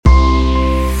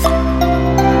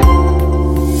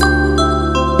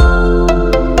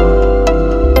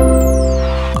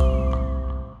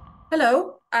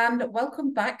and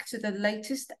welcome back to the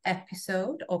latest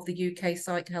episode of the UK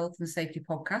Psych Health and Safety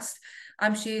Podcast.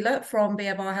 I'm Sheila from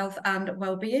BMR Health and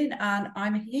Wellbeing, and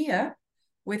I'm here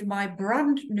with my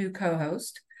brand new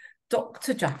co-host,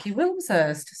 Dr. Jacqui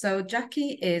Wilmshurst. So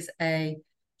Jacqui is a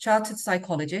chartered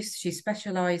psychologist. She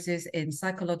specialises in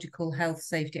psychological health,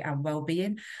 safety and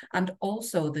wellbeing, and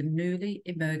also the newly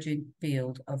emerging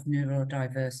field of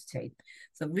neurodiversity.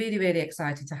 So really, really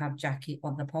excited to have Jacqui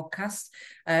on the podcast.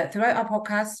 Throughout our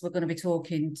podcast, we're going to be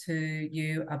talking to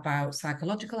you about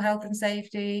psychological health and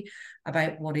safety,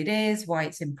 about what it is, why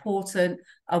it's important,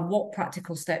 and what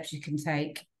practical steps you can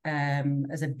take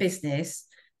as a business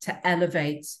to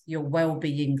elevate your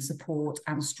well-being support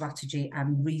and strategy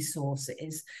and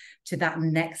resources to that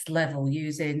next level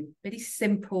using really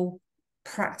simple,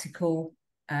 practical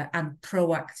and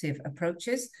proactive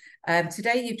approaches.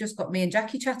 Today, you've just got me and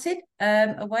Jacqui chatting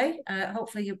away.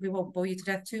 Hopefully, we won't bore you to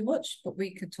death too much, but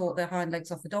we could talk their hind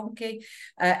legs off the donkey.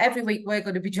 Every week, we're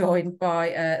going to be joined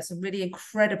by some really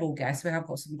incredible guests. We have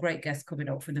got some great guests coming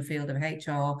up from the field of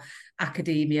HR,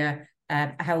 academia,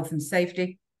 health and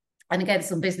safety. And again,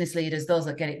 some business leaders, those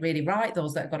that get it really right,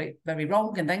 those that got it very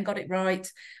wrong and then got it right.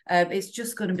 It's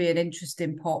just going to be an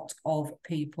interesting pot of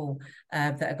people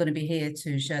that are going to be here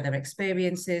to share their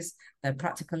experiences, their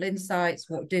practical insights,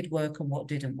 what did work and what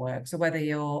didn't work. So whether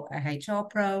you're a HR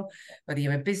pro, whether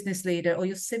you're a business leader, or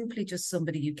you're simply just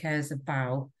somebody who cares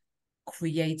about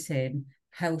creating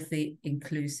healthy,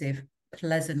 inclusive,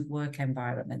 pleasant work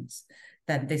environments,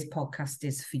 then this podcast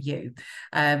is for you.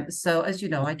 So as you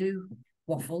know, I do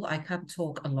waffle. I can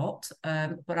talk a lot,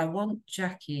 but I want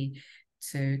Jacqui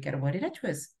to get a word in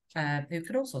edgeways, who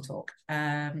can also talk,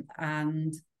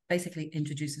 and basically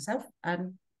introduce herself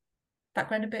and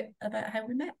background a bit about how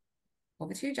we met.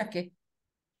 Over to you, Jacqui.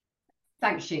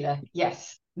 Thanks, Sheila.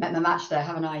 Yes, met my match there,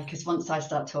 haven't I? Because once I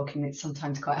start talking, it's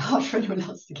sometimes quite hard for anyone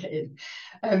else to get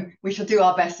in. We shall do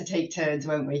our best to take turns,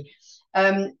 won't we?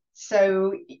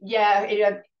 So yeah,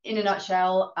 in a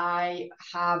nutshell, I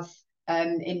have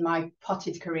in my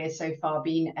potted career so far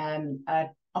been an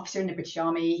officer in the British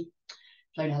Army,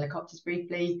 flown helicopters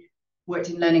briefly, worked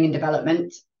in learning and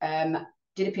development,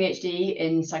 did a PhD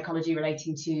in psychology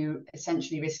relating to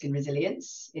essentially risk and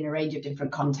resilience in a range of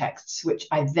different contexts, which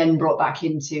I then brought back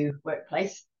into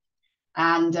workplace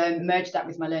and merged that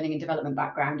with my learning and development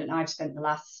background. And I've spent the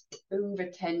last over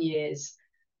 10 years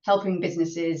helping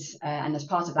businesses and as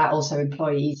part of that also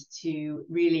employees to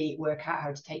really work out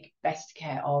how to take best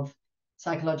care of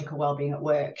psychological well-being at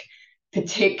work,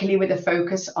 particularly with a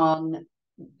focus on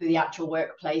the actual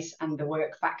workplace and the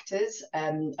work factors.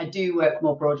 I do work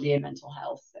more broadly in mental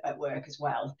health at work as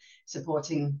well,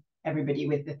 supporting everybody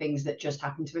with the things that just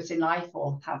happen to us in life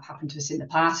or have happened to us in the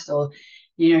past, or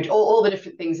all the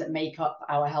different things that make up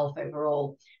our health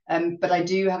overall. But I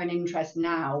do have an interest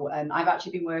now. I've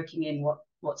actually been working in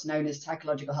what's known as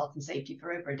psychological health and safety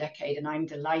for over a decade, and I'm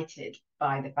delighted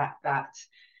by the fact that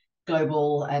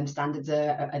global standards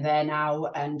are there now,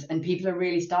 and people are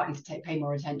really starting to pay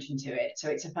more attention to it. So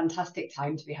it's a fantastic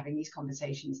time to be having these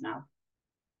conversations now.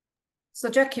 So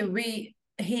Jacqui, we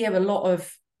hear a lot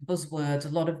of buzzwords, a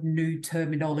lot of new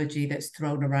terminology that's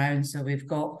thrown around. So we've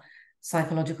got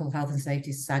psychological health and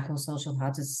safety, psychosocial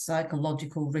hazards,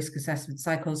 psychological risk assessment,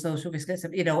 psychosocial risk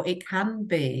assessment. It can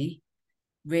be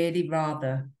really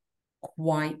rather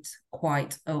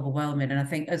quite overwhelming. And I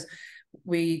think as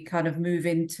we kind of move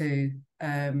into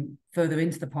further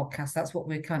into the podcast, that's what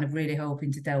we're kind of really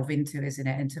hoping to delve into, isn't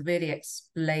it? And to really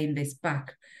explain this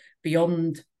back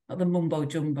beyond not the mumbo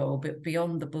jumbo, but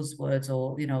beyond the buzzwords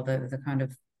or the kind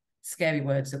of scary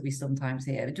words that we sometimes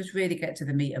hear, and just really get to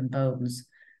the meat and bones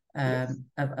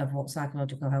of what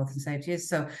psychological health and safety is.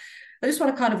 So I just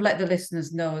want to kind of let the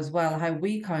listeners know as well how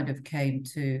we kind of came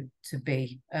to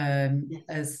be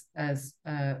as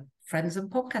friends and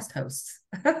podcast hosts.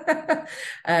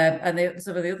 And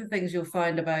some of the other things you'll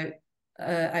find out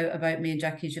about me and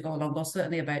Jacqui as you go along, or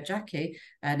certainly about Jacqui,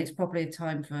 and it's probably a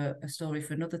time for a story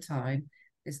for another time,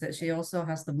 is that she also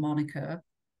has the moniker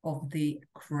of the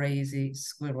crazy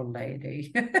squirrel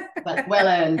lady. Well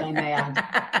earned, I may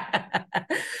add.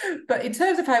 But in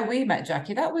terms of how we met,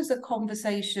 Jacqui, that was a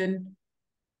conversation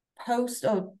post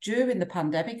or during the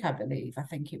pandemic, I believe. I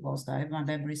think it was, though, if my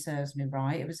memory serves me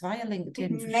right. It was via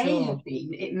LinkedIn.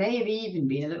 It may have even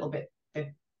been a little bit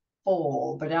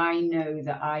before, but I know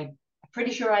that I'm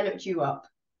pretty sure I looked you up,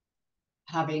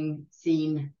 having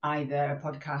seen either a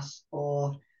podcast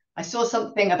or I saw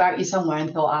something about you somewhere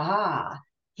and thought, aha,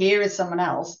 here is someone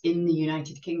else in the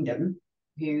United Kingdom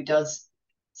who does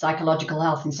psychological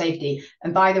health and safety.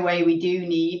 And by the way, we do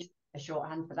need a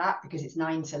shorthand for that because it's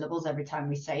 9 syllables every time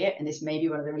we say it. And this may be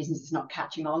one of the reasons it's not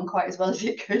catching on quite as well as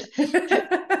it could.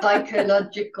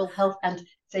 Psychological health and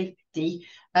safety.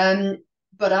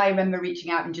 But I remember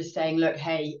reaching out and just saying, look,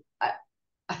 hey,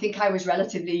 I think I was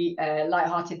relatively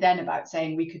lighthearted then about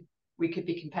saying we could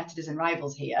be competitors and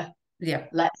rivals here. Yeah.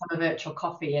 Let's have a virtual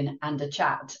coffee and a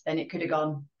chat. And it could have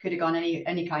gone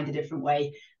any kind of different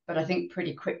way. But I think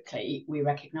pretty quickly we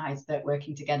recognized that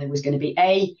working together was going to be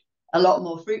a lot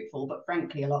more fruitful, but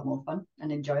frankly, a lot more fun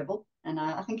and enjoyable. And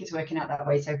I think it's working out that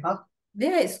way so far.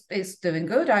 Yeah, it's doing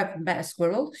good. I've met a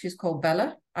squirrel. She's called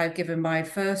Bella. I've given my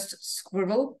first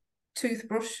squirrel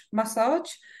toothbrush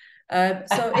massage.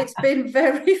 So it's been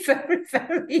very, very,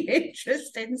 very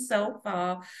interesting so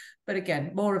far. But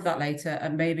again, more of that later,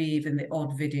 and maybe even the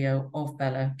odd video of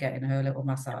Bella getting her little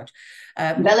massage.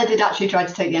 Bella did actually try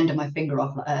to take the end of my finger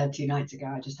off 2 nights ago,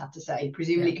 I just have to say,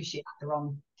 presumably because she had the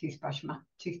wrong toothbrush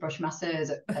masseurs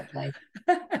at play.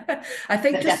 I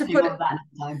think just to put it,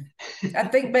 time. I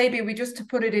think maybe to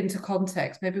put it into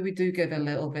context, maybe we do give a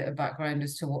little bit of background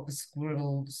as to what the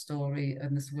squirrel story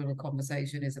and the squirrel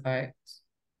conversation is about.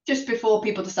 Just before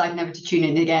people decide never to tune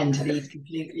in again to these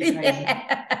completely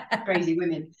crazy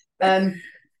women. I'm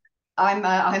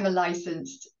a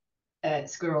licensed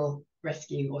squirrel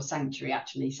rescue or sanctuary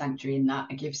in that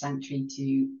I give sanctuary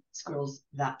to squirrels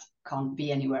that can't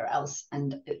be anywhere else,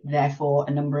 and therefore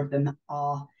a number of them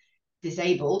are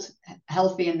disabled,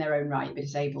 healthy in their own right, but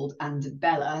disabled. And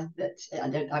Bella,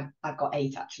 I've got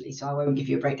 8 actually, so I won't give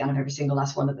you a breakdown of every single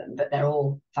last one of them, but they're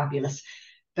all fabulous.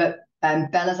 But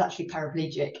Bella's actually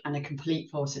paraplegic and a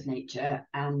complete force of nature.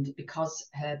 And because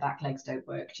her back legs don't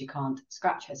work, she can't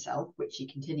scratch herself, which she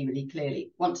continually,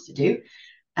 clearly wants to do.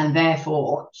 And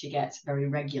therefore, she gets very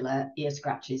regular ear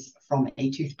scratches from a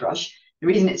toothbrush. The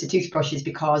reason it's a toothbrush is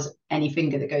because any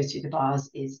finger that goes through the bars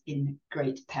is in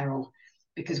great peril.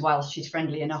 Because while she's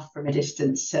friendly enough from a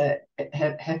distance, her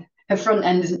front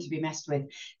end isn't to be messed with.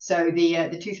 So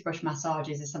the toothbrush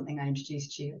massages is something I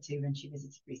introduced Sheila to when she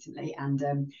visited recently.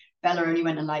 And Bella only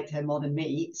went and liked her more than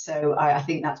me. So I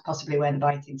think that's possibly where the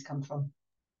biting's come from.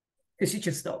 Because you're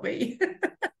just not me.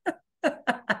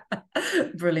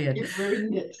 Brilliant. You've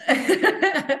ruined it.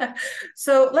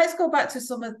 So let's go back to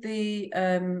some of the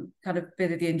kind of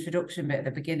bit of the introduction bit at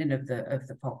the beginning of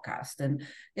the podcast. And,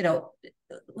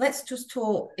 let's just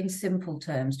talk in simple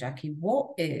terms, Jacqui.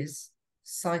 What is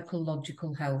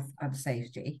psychological health and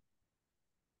safety?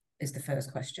 Is the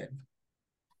first question.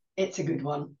 It's a good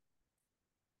one.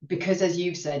 Because as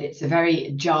you've said, it's a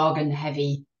very jargon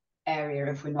heavy area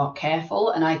if we're not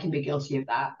careful. And I can be guilty of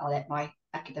that. I let my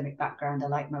academic background, I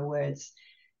like my words.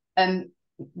 But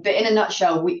in a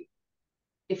nutshell,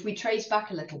 if we trace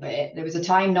back a little bit, there was a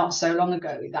time not so long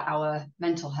ago that our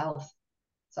mental health,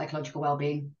 psychological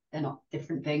well-being, they're not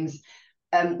different things,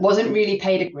 wasn't really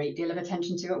paid a great deal of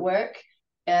attention to at work.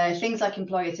 Things like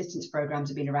employee assistance programs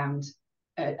have been around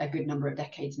a good number of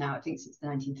decades now, I think since the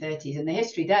 1930s. And the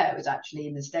history there was actually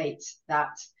in the States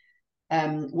that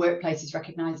workplaces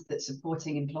recognised that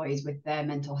supporting employees with their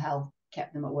mental health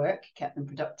kept them at work, kept them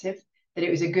productive, that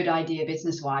it was a good idea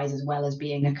business-wise as well as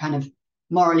being a kind of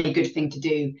morally good thing to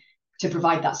do to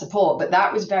provide that support. But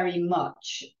that was very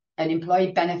much an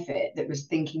employee benefit that was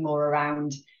thinking more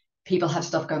around people have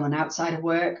stuff going on outside of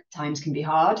work. Times can be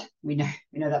hard. We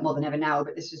know that more than ever now,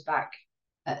 but this was back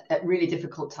at really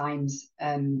difficult times.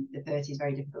 The 30s,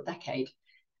 very difficult decade.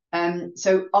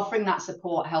 So offering that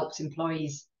support helps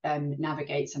employees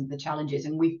navigate some of the challenges.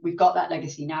 And we've got that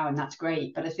legacy now, and that's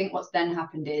great. But I think what's then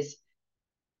happened is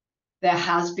there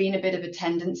has been a bit of a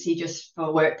tendency just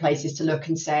for workplaces to look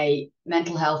and say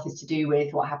mental health is to do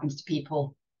with what happens to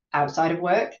people outside of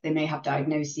work. They may have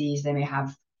diagnoses, they may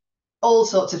have all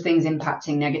sorts of things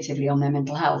impacting negatively on their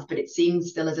mental health, but it seems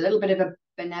still as a little bit of a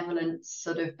benevolent,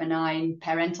 sort of benign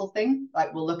parental thing,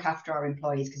 like we'll look after our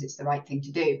employees because it's the right thing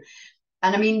to do.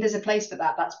 And I mean, there's a place for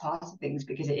that. That's part of things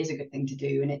because it is a good thing to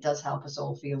do and it does help us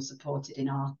all feel supported in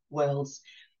our worlds.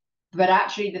 But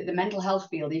actually, the mental health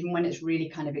field, even when it's really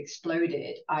kind of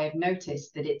exploded, I have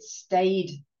noticed that it's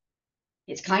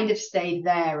kind of stayed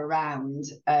there around.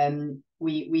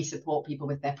 We support people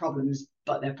with their problems,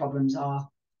 but their problems are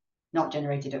not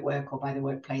generated at work or by the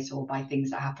workplace or by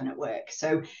things that happen at work.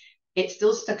 So it's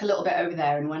still stuck a little bit over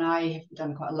there. And when I have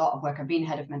done quite a lot of work, I've been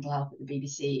head of mental health at the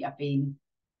BBC, I've been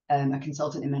a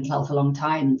consultant in mental health a long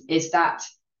time, is that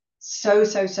so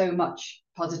much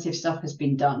positive stuff has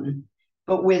been done.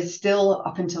 But we're still,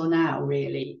 up until now,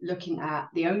 really looking at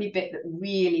the only bit that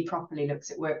really properly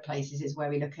looks at workplaces is where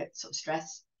we look at sort of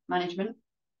stress management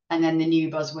and then the new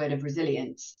buzzword of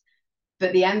resilience.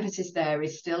 But the emphasis there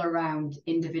is still around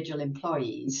individual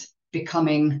employees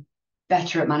becoming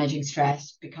better at managing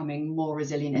stress, becoming more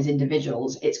resilient as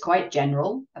individuals. It's quite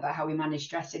general about how we manage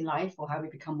stress in life or how we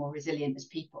become more resilient as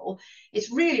people. It's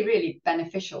really, really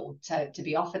beneficial to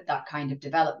be offered that kind of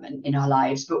development in our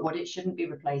lives. But what it shouldn't be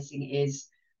replacing is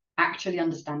actually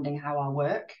understanding how our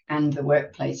work and the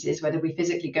workplaces, whether we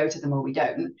physically go to them or we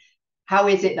don't, how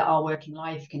is it that our working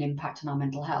life can impact on our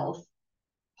mental health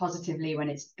positively when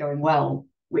it's going well,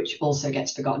 which also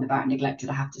gets forgotten about and neglected,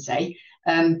 I have to say,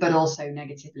 but also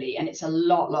negatively. And it's a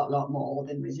lot more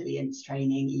than resilience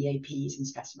training, EAPs, and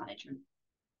stress management.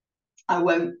 I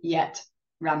won't yet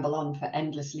ramble on for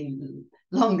endlessly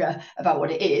longer about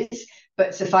what it is,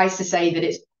 but suffice to say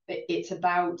that it's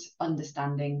about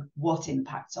understanding what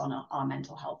impacts on our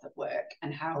mental health at work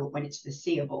and how, when it's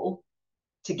foreseeable,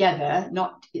 together,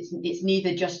 it's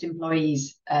neither just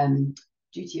employees'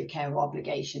 duty of care or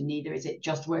obligation, neither is it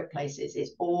just workplaces.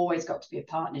 It's always got to be a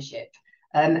partnership.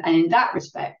 And in that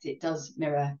respect, it does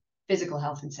mirror physical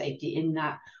health and safety, in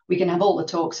that we can have all the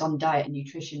talks on diet and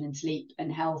nutrition and sleep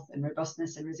and health and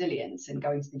robustness and resilience and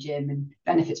going to the gym and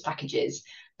benefits packages.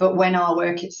 But when our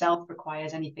work itself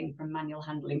requires anything from manual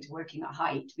handling to working at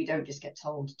height, we don't just get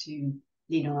told to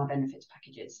lean on our benefits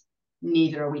packages.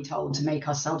 Neither are we told to make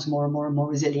ourselves more and more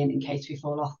resilient in case we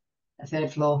fall off a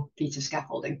third floor piece of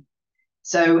scaffolding.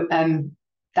 So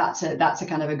that's a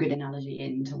kind of a good analogy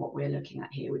into what we're looking at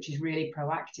here, which is really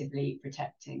proactively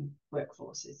protecting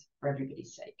workforces for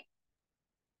everybody's sake.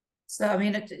 So, I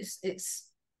mean, it's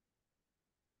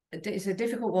a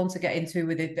difficult one to get into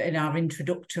with it in our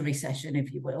introductory session,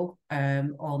 if you will,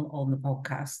 on the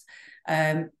podcast.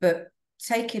 But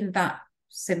taking that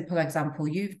simple example,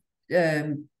 you've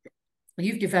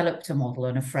developed a model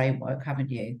and a framework, haven't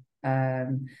you,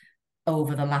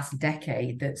 over the last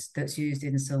decade that's used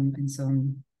in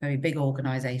some very big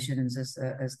organisations as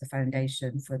the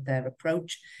foundation for their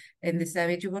approach in this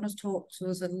area. Do you want to talk to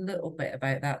us a little bit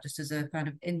about that, just as a kind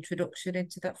of introduction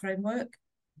into that framework?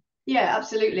 Yeah,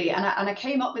 absolutely. And I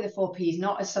came up with the 4 Ps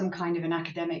not as some kind of an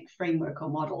academic framework or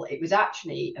model. It was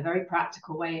actually a very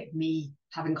practical way of me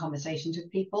having conversations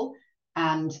with people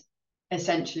and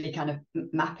essentially kind of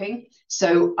mapping.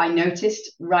 So I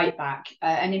noticed right back,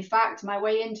 and in fact, my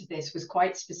way into this was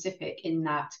quite specific in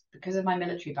that, because of my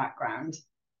military background,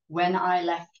 when I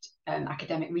left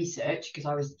academic research, because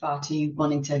I was I'm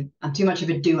too much of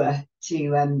a doer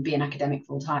to be an academic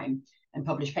full time and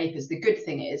publish papers. The good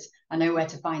thing is I know where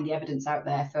to find the evidence out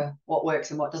there for what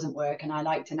works and what doesn't work. And I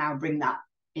like to now bring that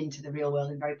into the real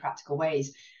world in very practical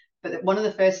ways. But one of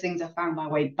the first things I found my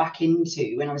way back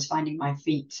into when I was finding my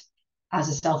feet as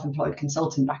a self-employed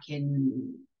consultant back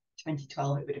in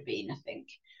 2012, it would have been, I think,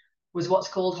 was what's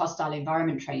called hostile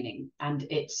environment training. And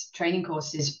it's training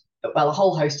courses, well, a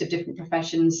whole host of different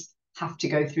professions have to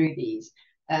go through these.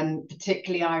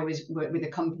 Particularly, I was working with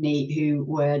a company who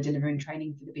were delivering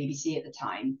training for the BBC at the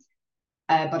time.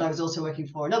 But I was also working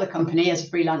for another company as a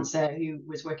freelancer who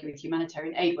was working with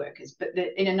humanitarian aid workers. But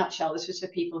in a nutshell, this was for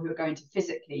people who are going to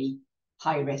physically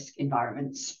high-risk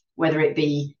environments, whether it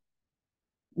be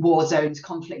war zones,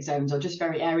 conflict zones, or just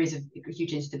very areas of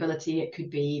huge instability. It could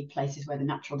be places where the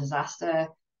natural disaster,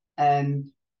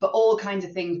 but all kinds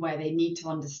of things where they need to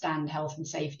understand health and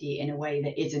safety in a way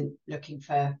that isn't looking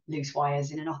for loose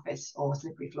wires in an office or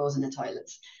slippery floors in the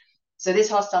toilets. So this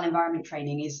hostile environment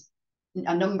training is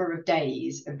a number of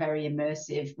days of very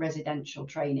immersive residential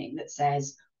training that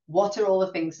says, what are all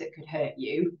the things that could hurt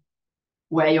you,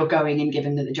 where you're going and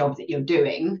given the job that you're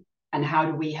doing, and how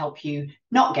do we help you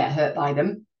not get hurt by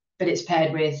them? But it's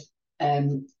paired with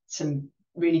some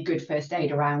really good first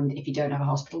aid around if you don't have a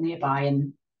hospital nearby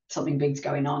and something big's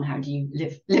going on, how do you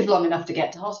live long enough to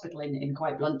get to hospital in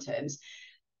quite blunt terms?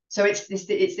 So it's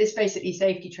this basically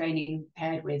safety training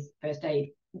paired with first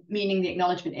aid, meaning the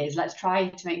acknowledgement is, let's try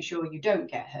to make sure you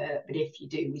don't get hurt, but if you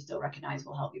do, we still recognise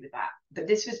we'll help you with that. But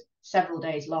this was several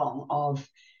days long of,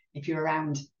 if you're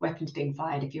around weapons being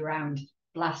fired, if you're around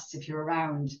blasts, if you're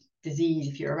around disease,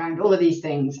 if you're around all of these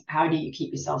things, how do you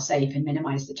keep yourself safe and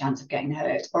minimize the chance of getting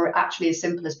hurt? Or actually as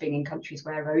simple as being in countries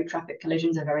where road traffic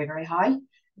collisions are very, very high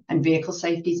and vehicle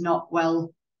safety is not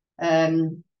well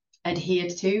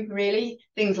adhered to, really,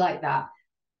 things like that.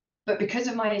 But because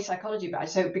of my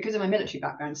because of my military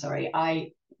background,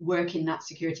 I work in that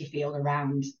security field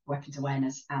around weapons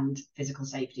awareness and physical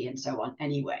safety and so on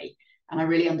anyway. And I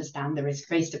really understand the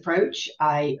risk-based approach.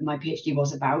 My PhD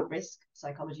was about risk,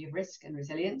 psychology of risk and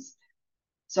resilience.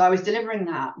 So I was delivering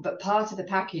that, but part of the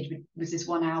package was this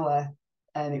 1 hour,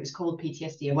 it was called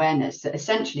PTSD awareness, that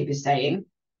essentially was saying,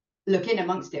 look, in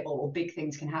amongst it all, big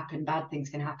things can happen, bad things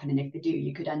can happen. And if they do,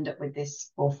 you could end up with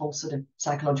this awful sort of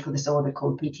psychological disorder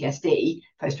called PTSD,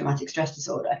 post-traumatic stress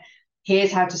disorder.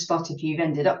 Here's how to spot if you've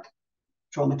ended up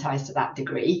traumatized to that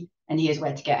degree, and here's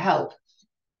where to get help.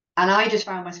 And I just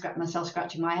found myself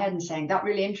scratching my head and saying, that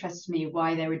really interests me,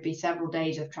 why there would be several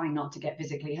days of trying not to get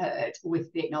physically hurt,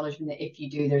 with the acknowledgement that if you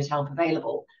do, there is help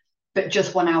available. But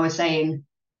just 1 hour saying,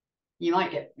 you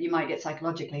might get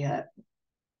psychologically hurt.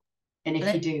 And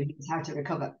if you do, here's how to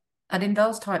recover. And in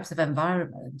those types of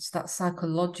environments, that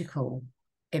psychological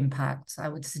impact, I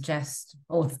would suggest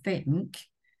or think,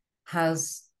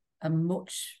 has a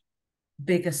much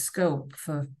bigger scope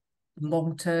for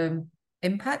long-term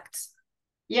impact.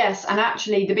 Yes, and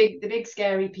actually the big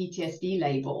scary PTSD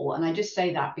label, and I just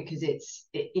say that because it's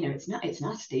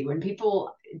nasty when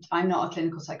people. I'm not a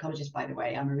clinical psychologist, by the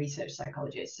way. I'm a research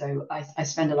psychologist, so I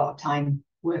spend a lot of time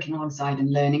working alongside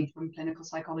and learning from clinical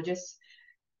psychologists.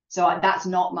 So that's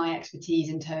not my expertise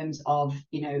in terms of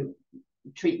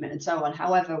treatment and so on.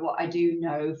 However, what I do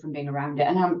know from being around it,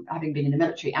 and having been in the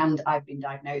military, and I've been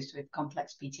diagnosed with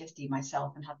complex PTSD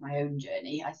myself and had my own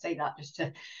journey. I say that just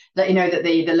to let you know that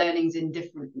the learnings in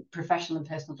different professional and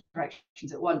personal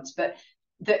directions at once. But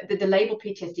the label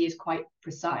PTSD is quite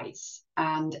precise.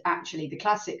 And actually, the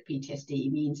classic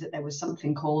PTSD means that there was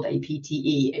something called a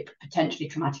PTE, a potentially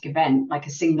traumatic event, like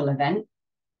a single event,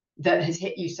 that has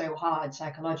hit you so hard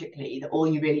psychologically that all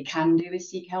you really can do is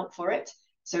seek help for it.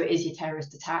 So it is your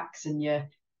terrorist attacks and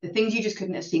the things you just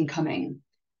couldn't have seen coming.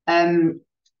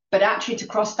 But actually, to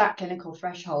cross that clinical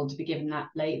threshold to be given that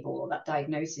label or that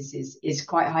diagnosis is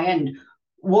quite high end.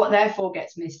 What therefore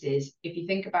gets missed is, if you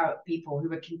think about people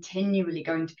who are continually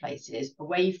going to places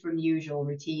away from usual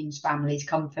routines, families,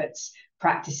 comforts,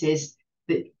 practices,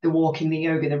 the walking, the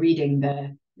yoga, the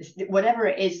reading, whatever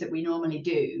it is that we normally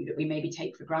do, that we maybe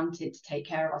take for granted to take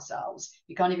care of ourselves.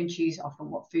 You can't even choose often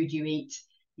what food you eat.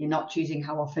 You're not choosing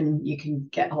how often you can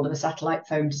get hold of a satellite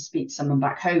phone to speak to someone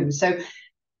back home. So,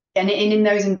 and in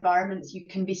those environments, you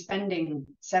can be spending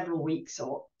several weeks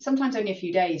or sometimes only a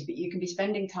few days, but you can be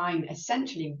spending time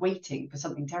essentially waiting for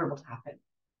something terrible to happen.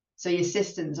 So your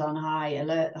system's on high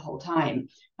alert the whole time.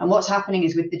 And what's happening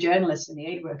is, with the journalists and the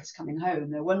aid workers coming home,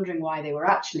 they're wondering why they were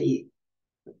actually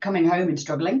coming home and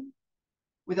struggling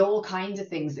with all kinds of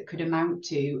things that could amount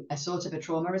to a sort of a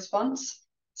trauma response.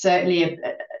 Certainly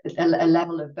a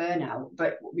level of burnout,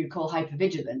 but what we call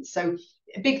hypervigilance. So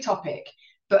a big topic,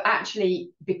 but actually,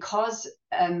 because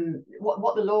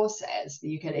what the law says,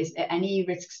 the UK, is any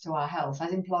risks to our health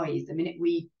as employees, the minute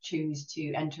we choose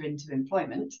to enter into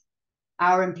employment,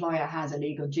 our employer has a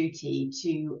legal duty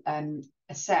to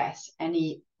assess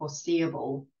any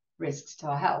foreseeable risks to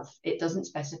our health. It doesn't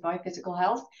specify physical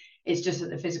health. It's just that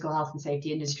the physical health and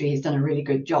safety industry has done a really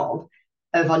good job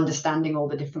of understanding all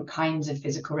the different kinds of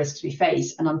physical risks we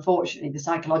face. And unfortunately, the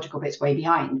psychological bit's way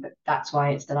behind, but that's why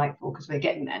it's delightful, because we're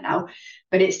getting there now.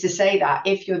 But it's to say that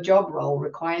if your job role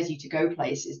requires you to go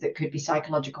places that could be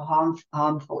psychological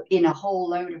harmful in a whole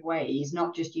load of ways,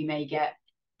 not just you may get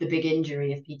the big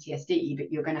injury of PTSD,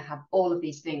 but you're going to have all of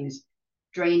these things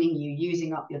draining you,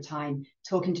 using up your time,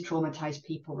 talking to traumatized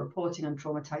people, reporting on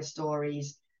traumatized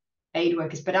stories, aid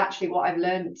workers. But actually, what I've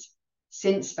learned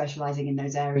since specializing in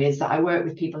those areas, that I work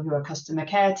with people who are customer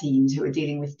care teams who are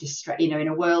dealing with distress, in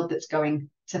a world that's going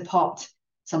to pot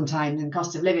sometimes and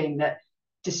cost of living, that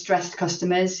distressed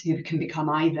customers who can become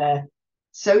either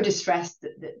so distressed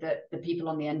that the people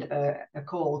on the end of a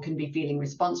call can be feeling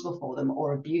responsible for them,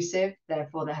 or abusive,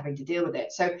 therefore they're having to deal with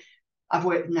it. So I've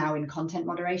worked now in content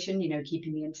moderation,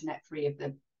 keeping the internet free of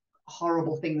the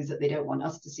horrible things that they don't want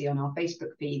us to see on our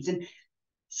Facebook feeds. And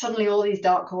suddenly all these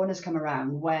dark corners come around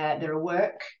where there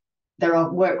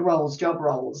are work roles, job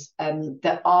roles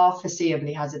that are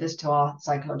foreseeably hazardous to our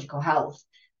psychological health,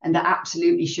 and that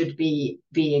absolutely should be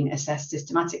being assessed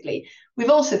systematically. We've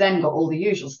also then got all the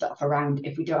usual stuff around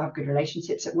if we don't have good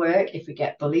relationships at work, if we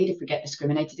get bullied, if we get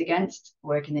discriminated against,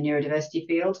 work in the neurodiversity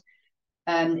field,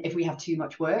 if we have too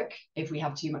much work, if we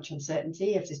have too much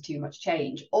uncertainty, if there's too much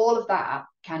change. All of that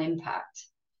can impact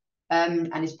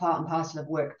and is part and parcel of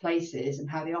workplaces and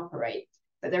how they operate.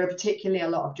 But there are particularly a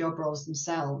lot of job roles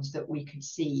themselves that we could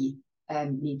see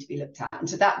need to be looked at. And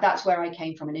so that's where I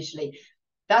came from initially.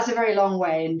 That's a very long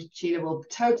way, and Sheila will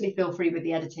totally feel free with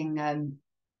the editing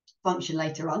function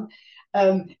later on.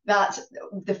 That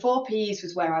the 4 Ps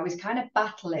was where I was kind of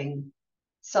battling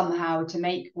somehow to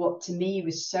make what to me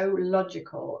was so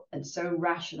logical and so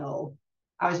rational.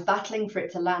 I was battling for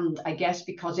it to land, I guess,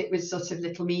 because it was sort of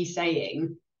little me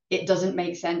saying, it doesn't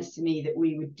make sense to me that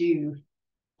we would do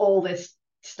all this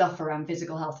stuff around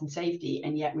physical health and safety,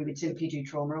 and yet we would simply do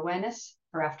trauma awareness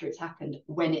for after it's happened,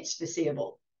 when it's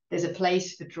foreseeable. There's a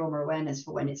place for trauma awareness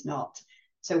for when it's not.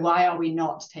 So why are we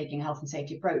not taking a health and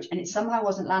safety approach? And it somehow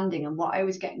wasn't landing. And what I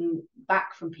was getting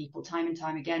back from people time and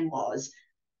time again was,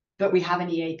 but we have an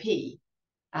EAP.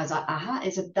 as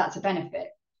that's a benefit.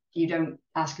 You don't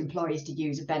ask employees to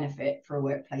use a benefit for a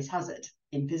workplace hazard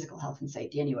in physical health and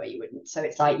safety anyway, you wouldn't. So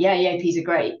it's like, yeah, EAPs are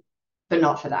great, but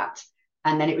not for that.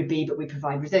 And then it would be, but we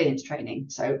provide resilience training.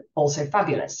 So also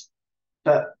fabulous.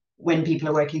 But when people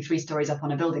are working 3 stories up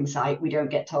on a building site, we don't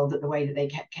get told that the way that they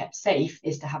get kept safe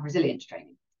is to have resilience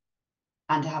training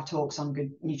and to have talks on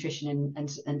good nutrition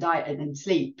and diet and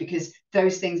sleep, because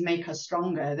those things make us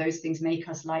stronger. Those things make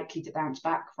us likely to bounce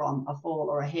back from a fall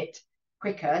or a hit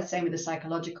quicker. Same with the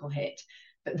psychological hit.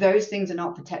 But those things are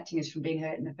not protecting us from being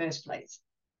hurt in the first place.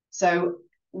 So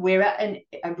we're at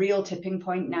a real tipping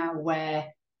point now where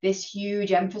this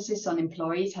huge emphasis on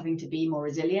employees having to be more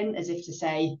resilient, as if to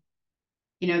say,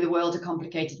 you know, the world's a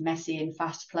complicated, messy and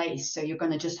fast place. So you're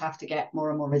going to just have to get more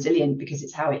and more resilient because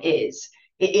it's how it is.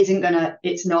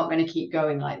 It's not going to keep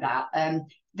going like that.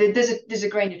 There's a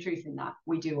grain of truth in that.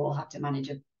 We do all have to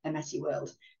manage a messy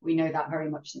world. We know that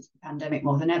very much since the pandemic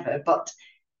more than ever. But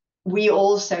we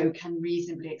also can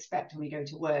reasonably expect when we go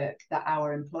to work that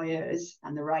our employers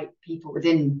and the right people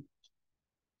within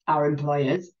our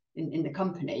employers in the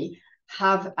company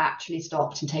have actually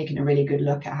stopped and taken a really good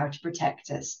look at how to protect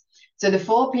us. So the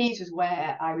 4 Ps was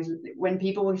where I was, when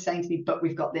people were saying to me, but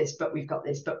we've got this, but we've got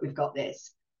this, but we've got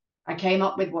this, I came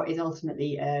up with what is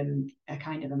ultimately a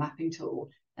kind of a mapping tool.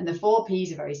 And the 4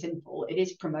 Ps are very simple. It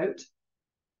is promote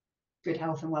good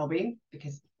health and well-being,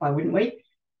 because why wouldn't we?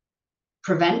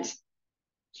 Prevent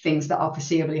things that are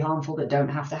perceivably harmful that don't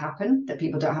have to happen, that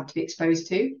people don't have to be exposed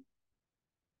to.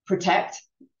 Protect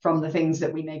from the things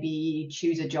that we maybe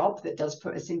choose a job that does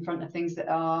put us in front of things that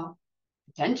are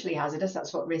potentially hazardous.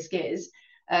 That's what risk is.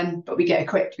 But we get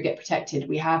equipped, we get protected.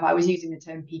 I was using the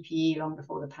term PPE long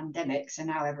before the pandemic, so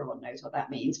now everyone knows what that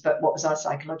means. But what was our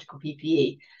psychological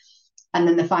PPE? And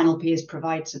then the final P is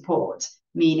provide support,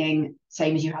 meaning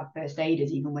same as you have first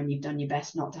aiders, even when you've done your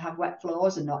best not to have wet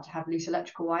floors and not to have loose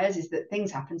electrical wires, is that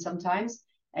things happen sometimes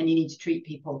and you need to treat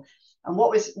people. And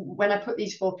when I put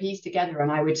these 4 Ps together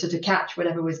and I would sort of catch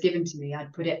whatever was given to me,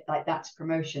 I'd put it like, that's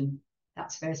promotion,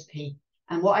 that's first P.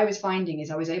 And what I was finding is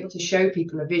I was able to show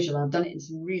people a visual. I've done it in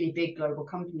some really big global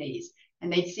companies,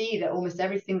 and they'd see that almost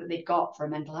everything that they'd got for a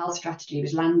mental health strategy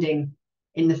was landing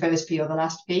in the first P or the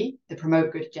last P, the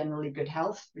promote good, generally good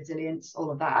health, resilience, all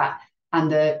of that,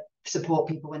 and the support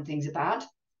people when things are bad.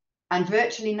 And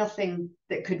virtually nothing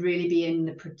that could really be in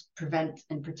the prevent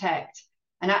and protect.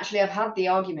 And actually, I've had the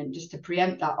argument, just to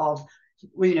preempt that, of,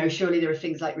 well, you know, surely there are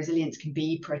things like resilience can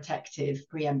be protective,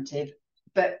 preemptive,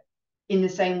 but in the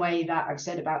same way that I've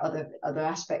said about other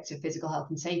aspects of physical health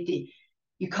and safety,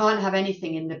 you can't have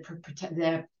anything in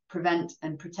the prevent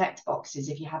and protect boxes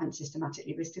if you haven't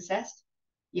systematically risk assessed.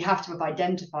 You have to have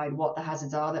identified what the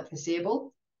hazards are that are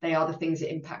foreseeable. They are the things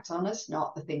that impact on us,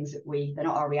 not the things that they're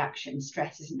not our reaction.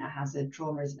 Stress isn't a hazard,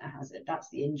 trauma isn't a hazard, that's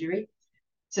the injury.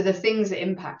 So the things that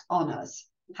impact on us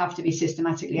have to be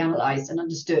systematically analysed and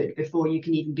understood before you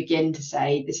can even begin to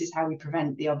say, this is how we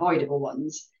prevent the avoidable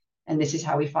ones, and this is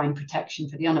how we find protection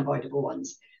for the unavoidable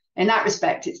ones. In that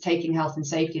respect, it's taking health and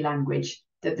safety language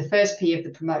that the first P of the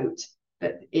promote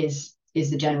is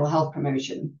the general health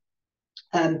promotion.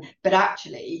 But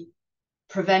actually,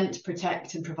 prevent,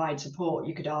 protect, and provide support,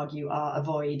 you could argue, are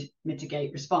avoid,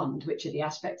 mitigate, respond, which are the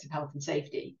aspects of health and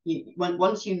safety.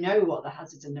 Once you know what the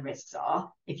hazards and the risks are,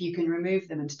 if you can remove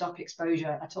them and stop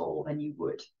exposure at all, then you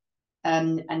would.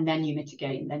 And then you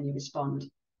mitigate, and then you respond.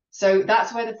 So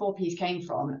that's where the 4 Ps came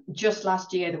from. Just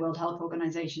last year, the World Health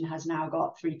Organization has now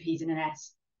got 3 Ps and an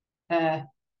S.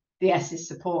 The S is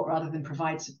support rather than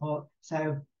provide support.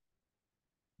 So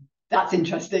that's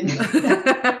interesting.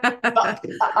 But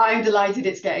I'm delighted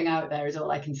it's getting out there, is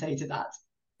all I can say to that.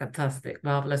 Fantastic,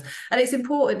 marvellous. And it's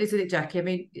important, isn't it, Jacqui? I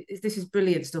mean, this is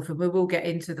brilliant stuff, and we will get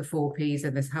into the 4 Ps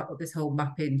and this whole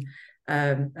mapping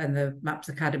and the MAPS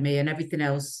Academy and everything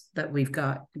else that we've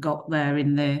got there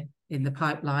in the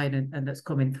pipeline and that's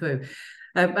coming through.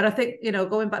 But I think, you know,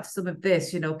 going back to some of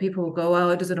this, you know, people will go,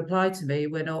 oh, it doesn't apply to me.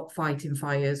 We're not fighting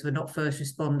fires. We're not first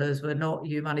responders. We're not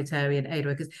humanitarian aid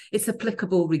workers. It's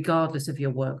applicable regardless of your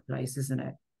workplace, isn't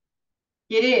it?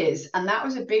 It is. And that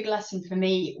was a big lesson for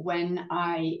me when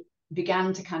I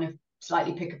began to kind of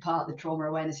slightly pick apart the trauma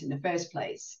awareness in the first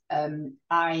place.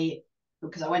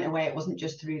 Because I went away, it wasn't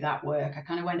just through that work. I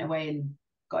kind of went away and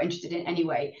got interested in it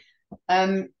anyway.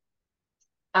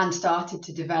 And started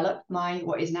to develop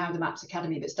what is now the MAPS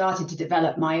Academy, but started to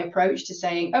develop my approach to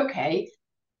saying, okay,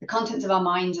 the contents of our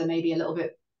minds are maybe a little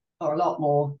bit or a lot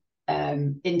more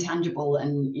intangible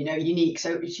and, you know, unique.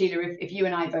 So Sheila, if you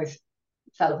and I both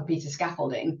fell off a piece of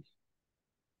scaffolding,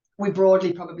 we're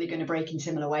broadly probably going to break in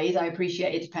similar ways. I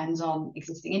appreciate it depends on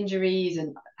existing injuries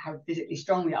and how physically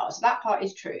strong we are. So that part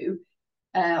is true.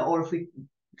 or if we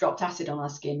dropped acid on our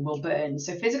skin, we'll burn.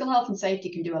 So physical health and safety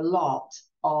can do a lot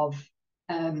of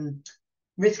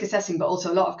risk assessing, but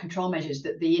also a lot of control measures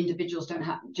that the individuals don't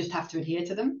just have to adhere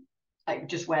to them, like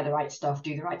just wear the right stuff,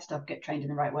 do the right stuff, get trained in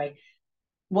the right way.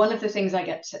 One of the things I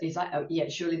get is like, oh yeah,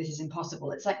 surely this is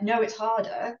impossible. It's like, no, it's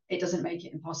harder. It doesn't make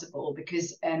it impossible,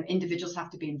 because individuals have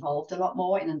to be involved a lot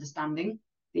more in understanding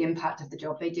the impact of the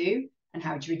job they do and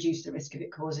how to reduce the risk of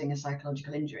it causing a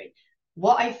psychological injury.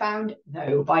 What I found,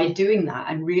 though, by doing that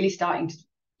and really starting to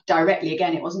directly,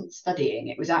 again, it wasn't studying,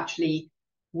 it was actually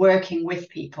working with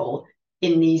people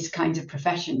in these kinds of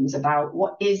professions about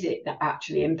what is it that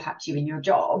actually impacts you in your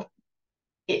job.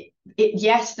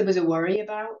 Yes, there was a worry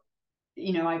about,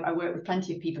 I worked with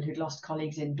plenty of people who'd lost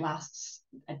colleagues in blasts,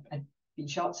 had been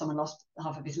shot, someone lost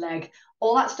half of his leg.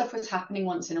 All that stuff was happening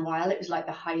once in a while. It was like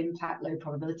the high impact, low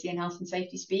probability in health and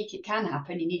safety speak. It can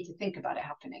happen. You need to think about it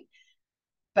happening.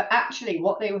 But actually,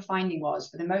 what they were finding was,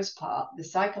 for the most part, the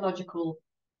psychological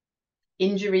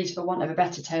injuries, for want of a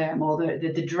better term, or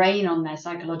the drain on their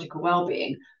psychological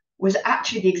well-being was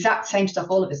actually the exact same stuff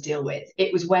all of us deal with.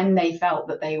 It was when they felt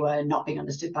that they were not being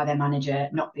understood by their manager,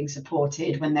 not being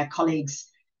supported, when their colleagues,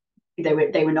 they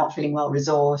were not feeling well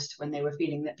resourced, when they were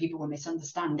feeling that people were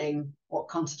misunderstanding what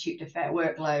constituted a fair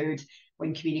workload,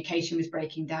 when communication was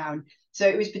breaking down. So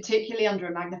it was particularly under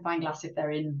a magnifying glass if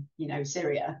they're in,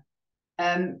 Syria.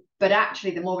 But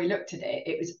actually, the more we looked at it,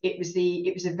 it was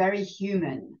the very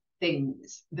human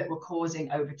things that were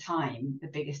causing over time the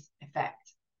biggest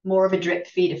effect. More of a drip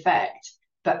feed effect,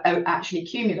 but actually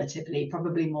cumulatively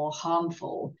probably more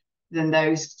harmful than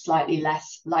those slightly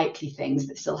less likely things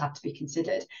that still have to be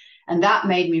considered. And that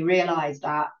made me realize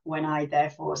that when I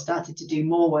therefore started to do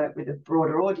more work with a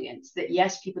broader audience, that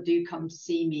yes, people do come to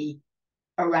see me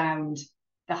around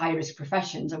the high risk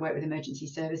professions. I work with emergency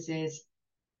services,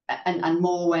 and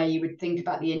more where you would think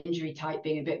about the injury type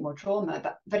being a bit more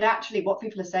trauma. But actually what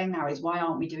people are saying now is, why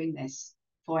aren't we doing this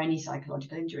for any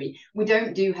psychological injury? We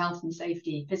don't do health and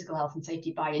safety, physical health and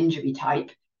safety by injury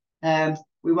type.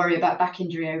 We worry about back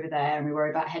injury over there, and we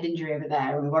worry about head injury over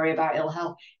there, and we worry about ill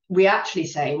health. We actually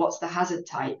say, what's the hazard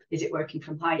type? Is it working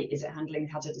from height? Is it handling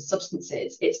hazardous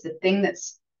substances? It's the thing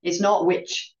it's not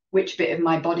which bit of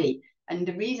my body. And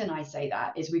the reason I say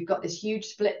that is we've got this huge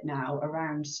split now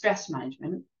around stress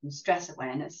management and stress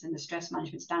awareness and the stress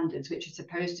management standards, which are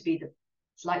supposed to be the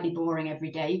slightly boring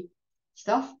everyday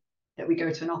stuff that we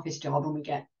go to an office job and we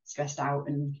get stressed out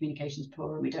and communication's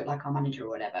poor and we don't like our manager or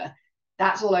whatever.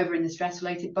 That's all over in the stress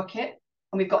related bucket.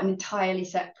 And we've got an entirely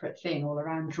separate thing all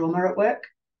around trauma at work.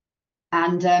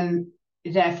 And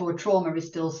therefore trauma is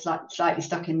still slightly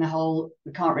stuck in the whole,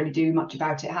 we can't really do much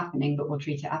about it happening, but we'll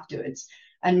treat it afterwards.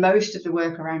 And most of the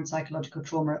work around psychological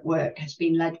trauma at work has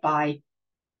been led by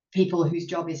people whose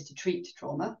job is to treat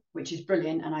trauma, which is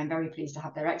brilliant, and I'm very pleased to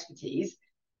have their expertise.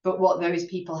 But what those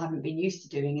people haven't been used to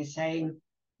doing is saying,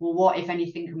 well, what, if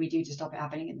anything, can we do to stop it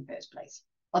happening in the first place?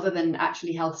 Other than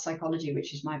actually health psychology,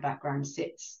 which is my background,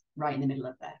 sits right in the middle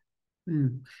of there.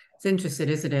 It's interesting,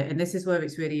 isn't it? And this is where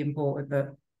it's really important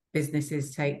that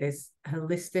businesses take this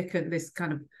holistic and this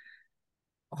kind of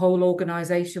whole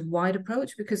organization wide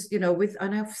approach, because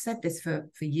and I've said this for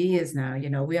years now,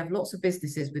 we have lots of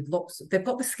businesses with they've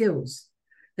got the skills,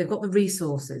 they've got the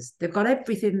resources, they've got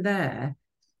everything there,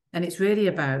 and it's really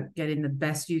about getting the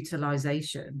best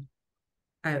utilization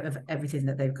out of everything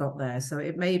that they've got there. So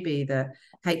it may be that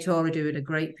HR are doing a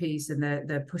great piece and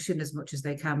they're pushing as much as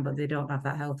they can, but they don't have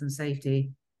that health and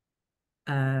safety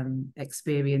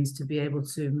experience to be able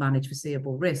to manage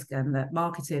foreseeable risk, and that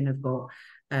marketing have got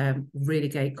really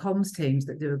great comms teams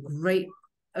that do a great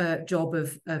job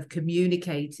of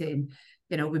communicating.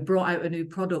 We brought out a new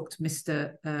product,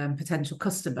 Mr. Potential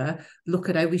Customer. Look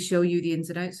at how we show you the ins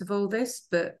and outs of all this.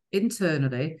 But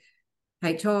internally,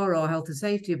 HR or health and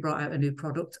safety have brought out a new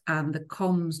product, and the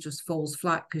comms just falls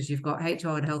flat because you've got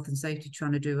HR and health and safety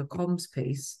trying to do a comms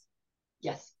piece.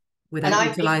 Yes. Without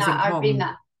utilising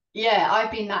comms.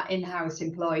 I've been that in-house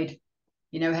employed,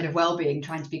 head of wellbeing,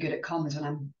 trying to be good at comms when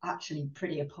I'm actually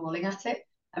pretty appalling at it.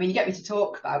 I mean, you get me to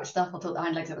talk about stuff, I'll talk the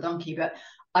hind legs of a donkey, but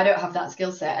I don't have that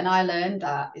skill set. And I learned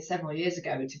that several years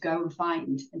ago to go and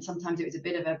find, and sometimes it was a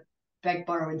bit of a beg,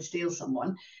 borrow and steal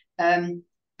someone,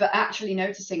 but actually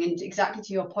noticing, and exactly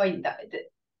to your point, that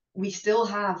we still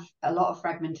have a lot of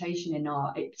fragmentation in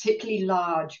our particularly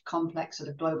large, complex sort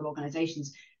of global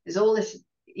organizations. There's all this,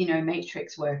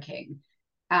 matrix working,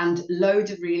 and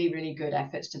loads of really, really good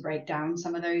efforts to break down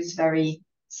some of those very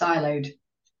siloed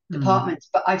departments.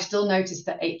 But I've still noticed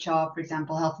that HR, for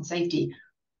example, health and safety,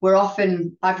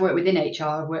 I've worked within HR,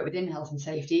 I've worked within health and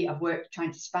safety, I've worked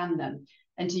trying to span them.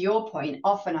 And to your point,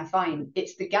 often I find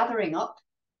it's the gathering up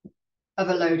of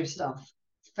a load of stuff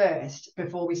first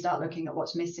before we start looking at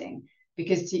what's missing.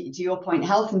 Because to your point,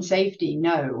 health and safety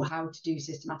know how to do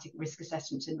systematic risk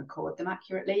assessments and record them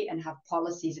accurately, and have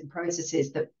policies and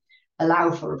processes that allow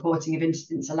for reporting of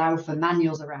incidents, allow for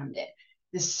manuals around it.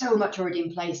 There's so much already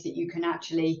in place that you can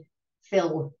actually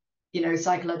fill,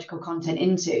 psychological content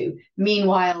into.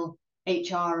 Meanwhile,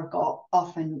 HR have got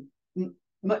often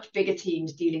much bigger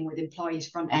teams dealing with employees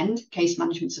front end, case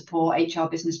management support, HR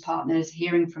business partners,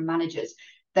 hearing from managers.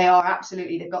 They've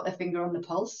got their finger on the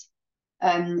pulse.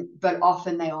 But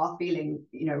often they are feeling,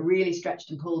 really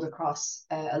stretched and pulled across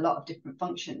a lot of different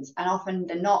functions. And often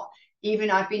they're not,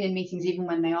 even I've been in meetings, even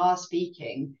when they are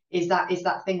speaking, is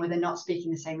that thing where they're not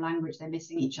speaking the same language, they're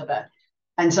missing each other.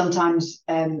 And sometimes,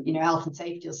 health and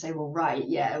safety will say, well, right,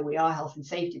 yeah, we are health and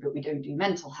safety, but we don't do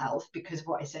mental health, because of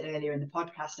what I said earlier in the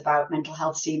podcast about mental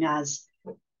health seen as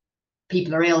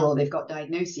people are ill or they've got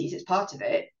diagnoses. It's part of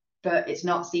it, but it's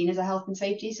not seen as a health and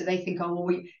safety. So they think, oh, well,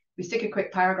 we stick a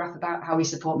quick paragraph about how we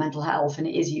support mental health, and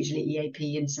it is usually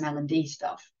EAP and some L&D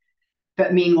stuff.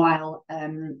 But meanwhile,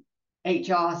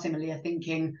 HR similarly are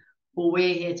thinking, well,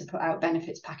 we're here to put out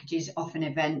benefits packages, often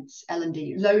events,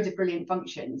 L&D, loads of brilliant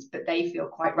functions, but they feel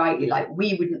quite rightly like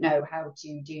we wouldn't know how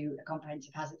to do a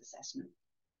comprehensive hazard assessment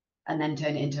and then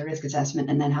turn it into a risk assessment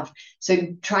and then have. So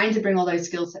trying to bring all those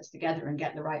skill sets together and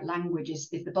get the right language is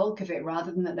the bulk of it,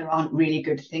 rather than that there aren't really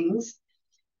good things.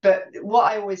 But what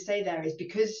I always say there is,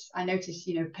 because I notice,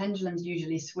 pendulums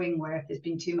usually swing where if there's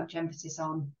been too much emphasis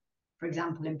on, for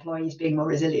example, employees being more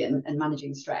resilient and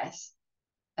managing stress,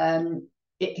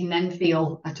 it can then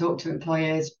feel, I talk to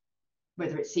employers,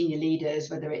 whether it's senior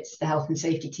leaders, whether it's the health and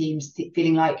safety teams,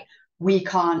 feeling like we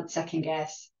can't second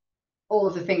guess all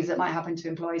of the things that might happen to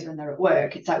employees when they're at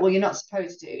work. It's like, well, you're not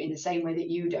supposed to, in the same way that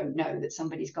you don't know that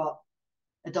somebody's got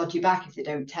a dodgy back if they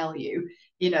don't tell you,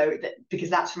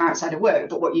 because that's from outside of work.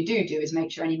 But what you do is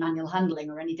make sure any manual handling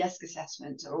or any desk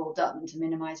assessments are all done to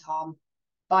minimize harm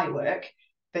by work.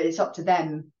 But it's up to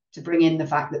them to bring in the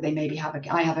fact that they maybe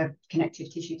I have a connective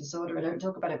tissue disorder. I don't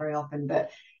talk about it very often,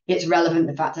 but it's relevant,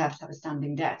 the fact I have to have a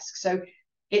standing desk. So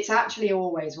it's actually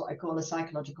always what I call a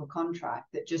psychological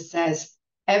contract that just says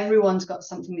everyone's got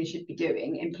something they should be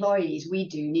doing. Employees, we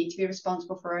do need to be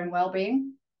responsible for our own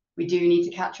well-being. We do need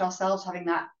to catch ourselves having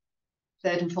that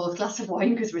third and fourth glass of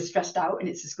wine because we're stressed out and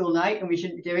it's a school night and we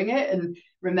shouldn't be doing it. And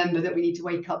remember that we need to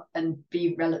wake up and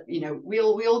be we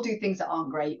all do things that aren't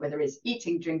great, whether it's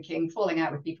eating, drinking, falling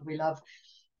out with people we love,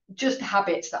 just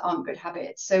habits that aren't good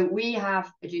habits. So we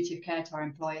have a duty of care to our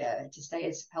employer to stay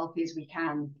as healthy as we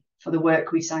can for the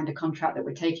work we signed a contract that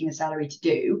we're taking a salary to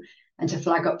do, and to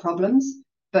flag up problems.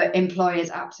 But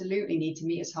employers absolutely need to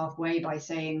meet us halfway by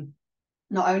saying,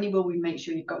 not only will we make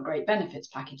sure you've got great benefits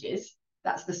packages,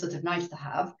 that's the sort of nice to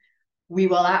have, we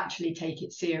will actually take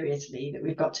it seriously that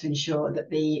we've got to ensure that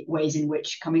the ways in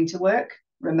which coming to work,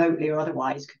 remotely or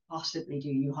otherwise, could possibly do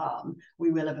you harm,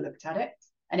 we will have looked at it.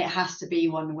 And it has to be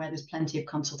one where there's plenty of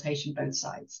consultation both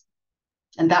sides.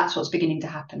 And that's what's beginning to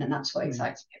happen. And that's what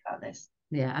excites me about this.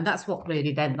 Yeah, and that's what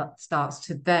really then starts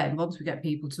to once we get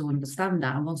people to understand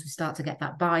that, and once we start to get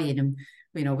that buy-in,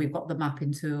 and we've got the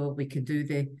mapping tool, we can do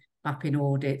the mapping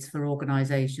audits for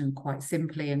organisation quite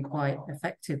simply and quite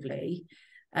effectively.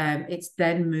 It's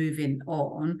then moving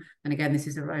on, and again, this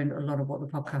is around a lot of what the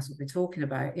podcast will be talking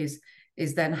about, is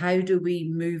then how do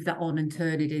we move that on and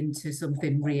turn it into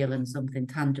something real and something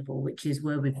tangible, which is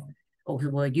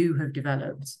where you have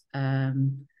developed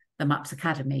the MAPS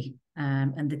Academy,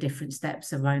 and the different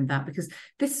steps around that, because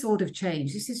this sort of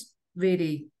change, this is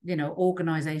really,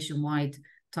 organisation-wide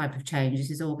type of change. This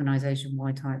is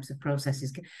organisation-wide types of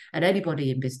processes. And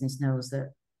anybody in business knows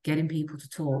that getting people to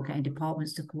talk, getting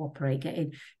departments to cooperate,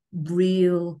 getting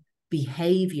real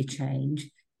behaviour change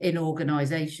in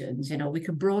organisations, we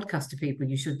can broadcast to people,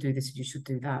 you should do this and you should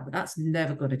do that, but that's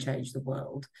never going to change the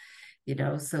world.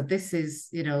 So this is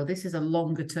a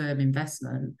longer term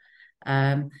investment.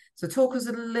 So talk us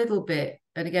a little bit,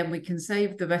 and again, we can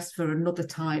save the rest for another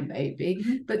time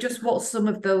maybe, but just what some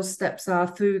of those steps are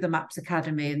through the MAPS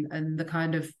Academy, and the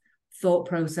kind of thought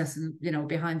process and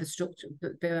behind the structure,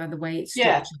 behind the way it's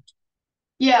structured.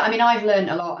 Yeah, I mean, I've learned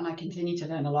a lot and I continue to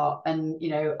learn a lot, and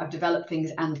I've developed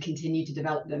things and continue to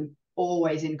develop them,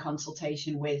 always in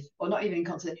consultation with, or not even in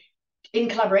consultation, in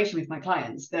collaboration with my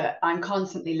clients, that I'm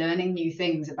constantly learning new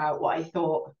things about what I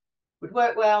thought would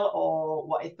work well, or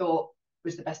what I thought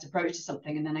was the best approach to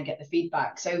something, and then I get the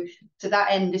feedback. So to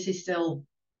that end, this is still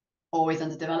always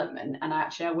under development, and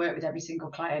I work with every single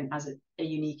client as a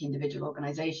unique individual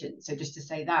organization. So just to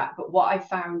say that, but what I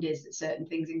found is that certain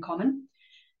things in common.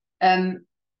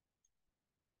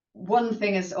 one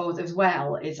thing as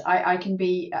well is I can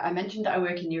be, I mentioned that I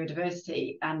work in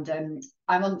neurodiversity, and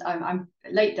I'm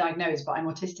late diagnosed, but I'm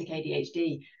autistic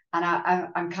ADHD, and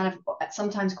I'm kind of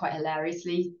sometimes quite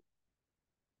hilariously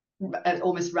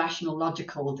almost rational,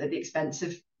 logical at the expense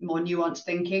of more nuanced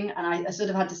thinking. And I sort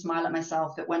of had to smile at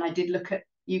myself that when I did look at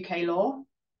UK law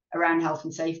around health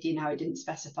and safety and how it didn't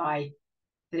specify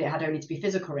that it had only to be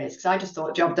physical risks, I just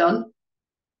thought, job done.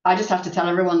 I just have to tell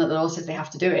everyone that the law says they have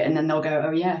to do it, and then they'll go,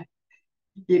 oh yeah,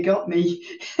 you got me.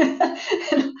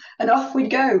 And off we'd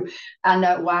go.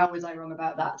 And wow, was I wrong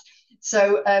about that.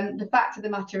 So the fact of the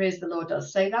matter is the law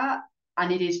does say that,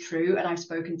 and it is true. And I've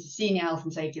spoken to senior health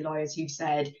and safety lawyers who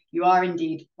said you are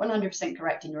indeed 100%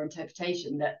 correct in your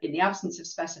interpretation that in the absence of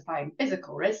specifying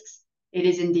physical risks, it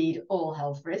is indeed all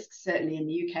health risks, certainly in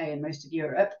the UK and most of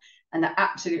Europe, and that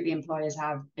absolutely employers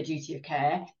have a duty of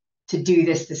care to do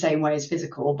this the same way as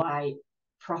physical by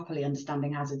properly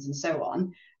understanding hazards and so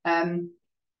on.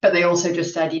 But they also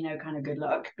just said, you know, kind of good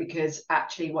luck, because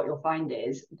actually what you'll find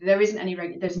is there isn't any,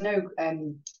 there's no,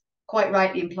 quite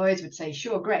right, the employers would say,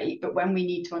 sure, great, but when we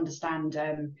need to understand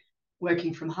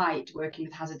working from height, working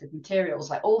with hazardous materials,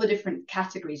 like all the different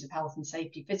categories of health and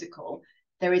safety physical,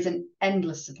 there is an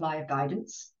endless supply of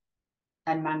guidance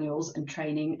and manuals and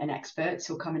training and experts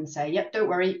who'll come and say, yep, don't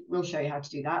worry, we'll show you how to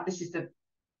do that. This is the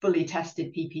fully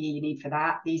tested PPE you need for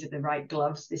that. These are the right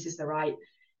gloves. This is the right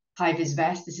high-vis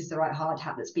vest. This is the right hard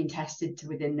hat that's been tested to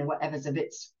within the whatever's of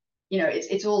its, you know,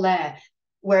 it's all there.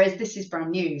 Whereas this is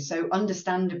brand new. So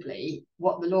understandably,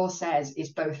 what the law says is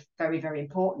both very, very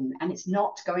important. And it's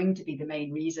not going to be the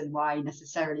main reason why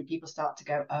necessarily people start to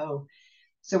go, oh.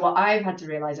 So what I've had to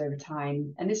realize over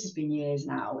time, and this has been years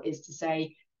now, is to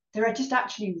say, there are just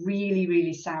actually really,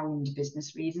 really sound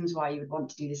business reasons why you would want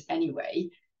to do this anyway.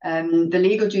 The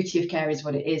legal duty of care is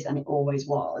what it is, and it always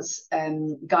was.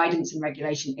 Guidance and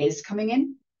regulation is coming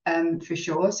in, for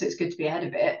sure, so it's good to be ahead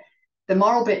of it. The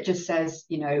moral bit just says,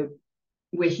 you know,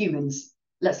 we're humans,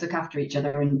 let's look after each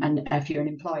other, and if you're an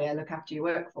employer, look after your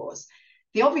workforce.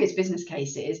 The obvious business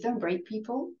case is don't break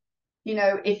people, you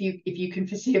know, if you can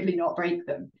foreseeably not break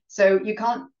them. So you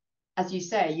can't, as you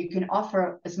say, you can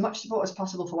offer as much support as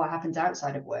possible for what happens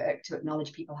outside of work, to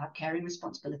acknowledge people have caring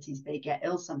responsibilities, they get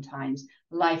ill sometimes,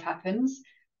 life happens.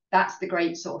 That's the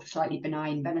great sort of slightly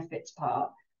benign benefits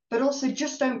part. But also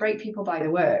just don't break people by the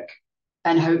work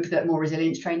and hope that more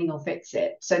resilience training will fix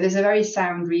it. So there's a very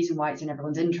sound reason why it's in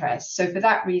everyone's interest. So for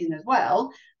that reason as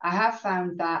well, I have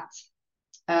found that,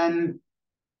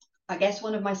 I guess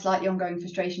one of my slightly ongoing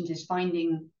frustrations is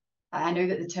finding, I know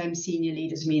that the term senior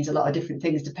leaders means a lot of different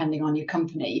things depending on your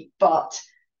company, but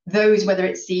those, whether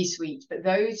it's C-suite, but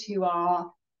those who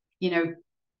are, you know,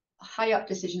 high up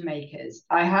decision makers,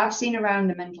 I have seen around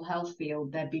the mental health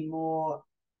field, there'd be more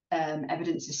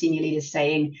evidence of senior leaders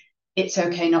saying, it's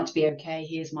okay not to be okay,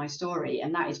 here's my story.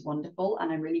 And that is wonderful. And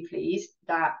I'm really pleased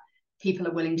that people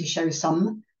are willing to show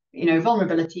some, you know,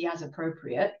 vulnerability as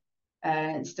appropriate,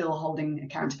 and still holding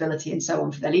accountability and so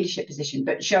on for their leadership position,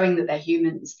 but showing that they're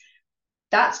humans.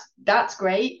 That's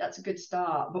great. That's a good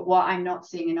start. But what I'm not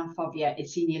seeing enough of yet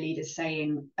is senior leaders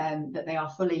saying that they are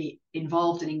fully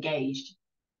involved and engaged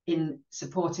in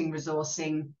supporting,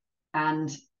 resourcing,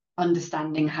 and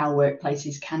understanding how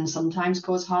workplaces can sometimes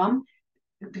cause harm.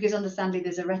 Because understandably,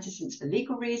 there's a reticence for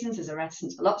legal reasons, there's a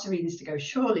reticence for lots of reasons to go,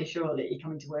 surely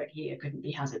coming to work here couldn't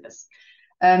be hazardous.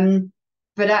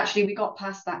 But actually, we got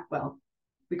past that. Well,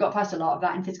 we got past a lot of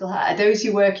that in physical health. Those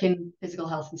who work in physical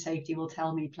health and safety will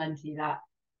tell me plenty that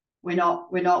we're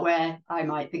not where I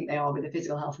might think they are with the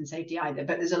physical health and safety either.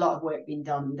 But there's a lot of work being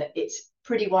done, that it's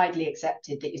pretty widely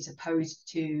accepted that you're supposed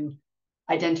to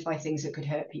identify things that could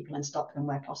hurt people and stop them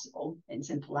where possible, in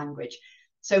simple language.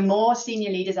 So more senior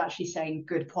leaders actually saying,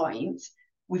 good point.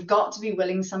 We've got to be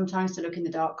willing sometimes to look in the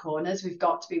dark corners. We've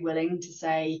got to be willing to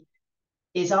say,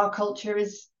 is our culture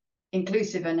as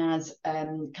inclusive and as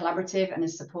collaborative and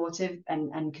as supportive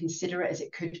and considerate as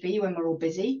it could be when we're all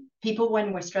busy? People,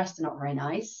 when we're stressed, are not very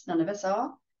nice. None of us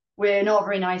are. We're not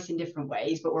very nice in different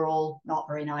ways, but we're all not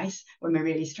very nice when we're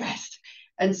really stressed.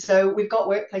 And so we've got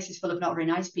workplaces full of not very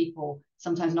nice people,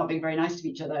 sometimes not being very nice to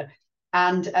each other.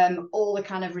 And all the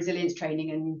kind of resilience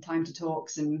training and time to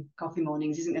talks and coffee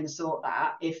mornings isn't going to sort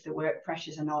that if the work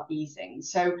pressures are not easing.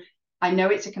 So I know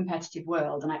it's a competitive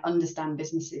world, and I understand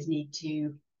businesses need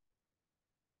to,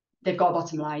 they've got a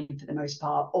bottom line for the most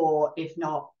part, or if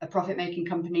not a profit-making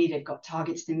company, they've got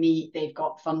targets to meet, they've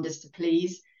got funders to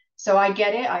please. So I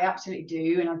get it, I absolutely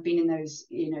do, and I've been in those,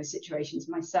 you know, situations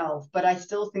myself, but I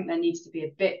still think there needs to be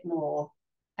a bit more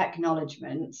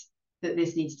acknowledgement that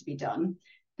this needs to be done.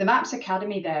 The MAPS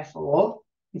Academy, therefore,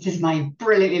 which is my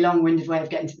brilliantly long-winded way of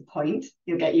getting to the point,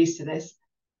 you'll get used to this,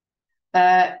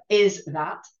 is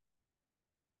that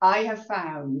I have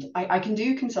found I can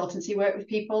do consultancy work with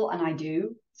people, and I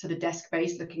do sort of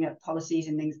desk-based, looking at policies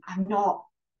and things.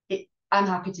 I'm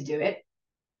happy to do it.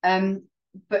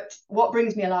 But what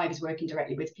brings me alive is working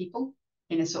directly with people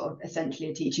in a sort of essentially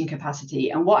a teaching capacity.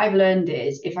 And what I've learned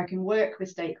is if I can work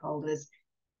with stakeholders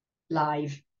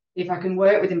live, if I can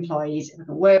work with employees, if I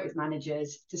can work with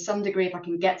managers, to some degree, if I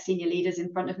can get senior leaders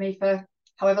in front of me for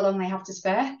however long they have to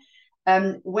spare,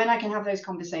 when I can have those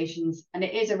conversations, and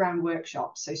it is around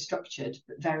workshops, so structured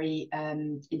but very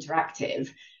interactive,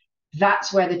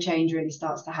 that's where the change really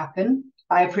starts to happen.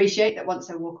 I appreciate that once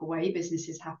I walk away,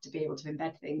 businesses have to be able to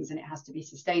embed things, and it has to be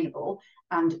sustainable,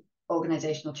 and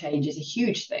organizational change is a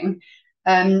huge thing.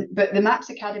 But the MAPS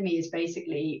Academy is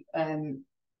basically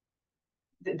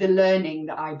the learning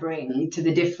that I bring to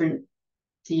the different,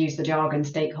 to use the jargon,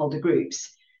 stakeholder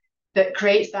groups, that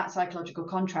creates that psychological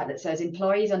contract that says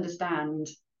employees understand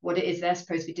what it is they're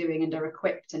supposed to be doing and are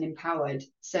equipped and empowered,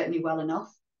 certainly well enough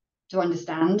to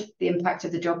understand the impact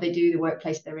of the job they do, the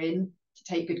workplace they're in, to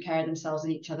take good care of themselves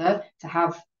and each other, to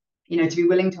have, to be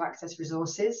willing to access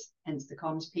resources, hence the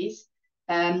comms piece,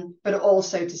 but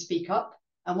also to speak up.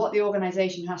 And what the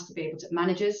organisation has to be able to,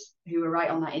 managers who are right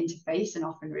on that interface and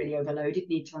often really overloaded,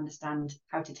 need to understand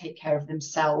how to take care of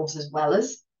themselves as well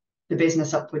as the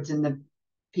business upwards and the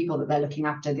people that they're looking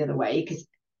after the other way, because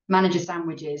manager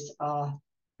sandwiches are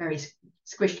very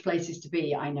squished places to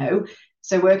be, I know.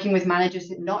 So working with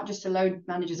managers, not just to load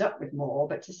managers up with more,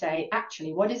 but to say,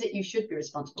 actually, what is it you should be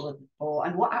responsible for,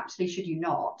 and what absolutely should you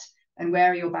not, and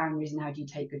where are your boundaries, and how do you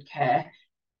take good care?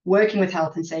 Working with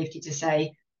health and safety to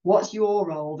say, what's your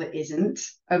role that isn't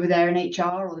over there in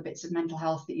HR, or the bits of mental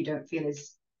health that you don't feel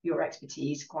is your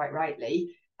expertise, quite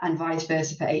rightly, and vice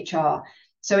versa for HR.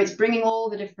 So it's bringing all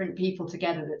the different people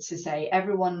together, that's to say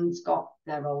everyone's got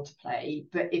their role to play,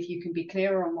 but if you can be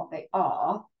clearer on what they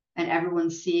are, and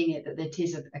everyone's seeing it, that it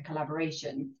is a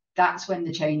collaboration, that's when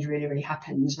the change really, really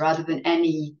happens, rather than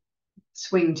any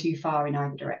swing too far in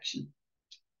either direction.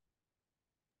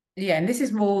 Yeah, and this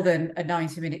is more than a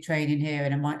 90-minute training here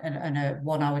and a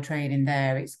 1 hour training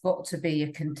there. It's got to be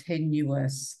a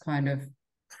continuous kind of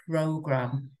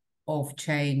program of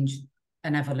change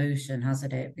and evolution,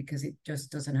 hasn't it? Because it just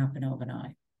doesn't happen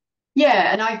overnight.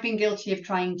 Yeah, and I've been guilty of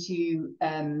trying to,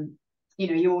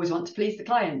 you always want to please the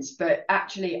clients, but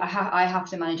actually I have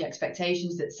to manage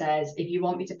expectations that says, if you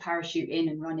want me to parachute in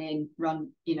and run,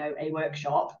 a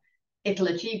workshop, it'll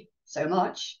achieve so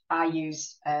much. I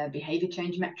use behavior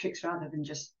change metrics rather than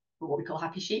just what we call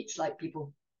happy sheets, like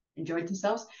people enjoyed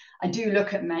themselves. I do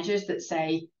look at measures that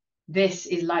say this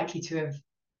is likely to have,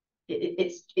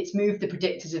 it's moved the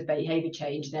predictors of behavior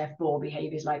change, therefore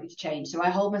behavior is likely to change. So I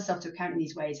hold myself to account in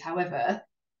these ways. However,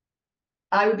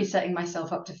 I would be setting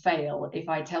myself up to fail if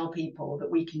I tell people that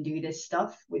we can do this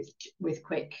stuff with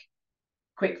quick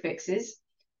fixes.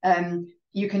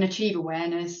 You can achieve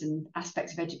awareness and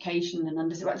aspects of education and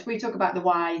understand. If we talk about the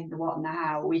why, the what, and the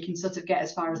how, we can sort of get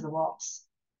as far as the what's,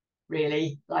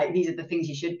 really. Like, these are the things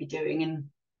you should be doing, and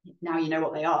now you know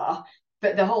what they are.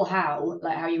 But the whole how,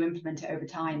 like how you implement it over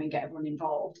time and get everyone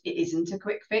involved, it isn't a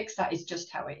quick fix. That is just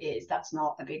how it is. That's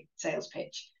not a big sales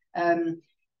pitch.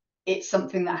 It's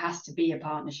something that has to be a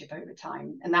partnership over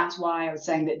time. And that's why I was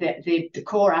saying that the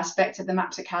core aspect of the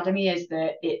MAPS Academy is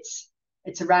that it's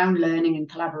around learning and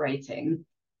collaborating,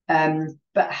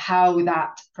 but how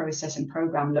that process and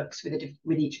program looks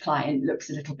with each client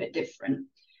looks a little bit different.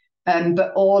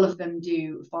 But all of them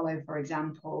do follow, for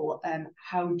example,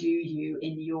 how do you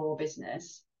in your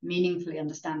business meaningfully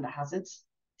understand the hazards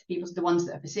to people, the ones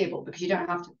that are foreseeable, because you don't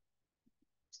have to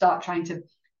start trying to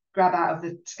grab out of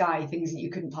the sky things that you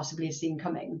couldn't possibly have seen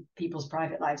coming, people's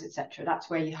private lives, etc. That's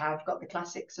where you have got the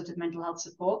classic sort of mental health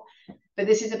support. But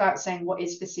this is about saying what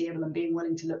is foreseeable and being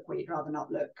willing to look where you'd rather not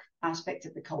look, aspect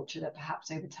of the culture that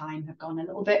perhaps over time have gone a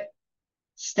little bit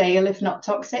stale, if not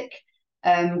toxic.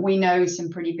 We know some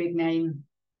pretty big name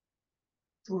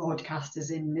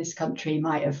broadcasters in this country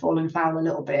might have fallen foul a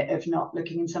little bit of not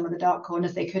looking in some of the dark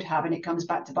corners they could have, and it comes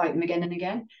back to bite them again and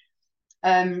again.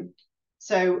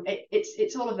 So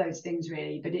it's all of those things,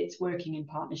 really, but it's working in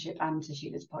partnership, and to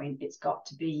Sheila's point, it's got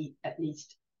to be at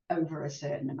least over a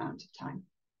certain amount of time.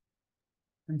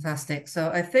 Fantastic. So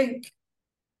I think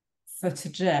for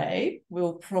today,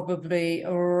 we'll probably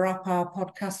wrap our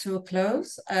podcast to a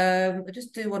close. I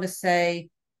just do want to say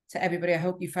to everybody, I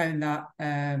hope you found that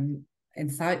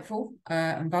insightful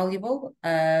and valuable.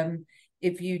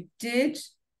 If you did,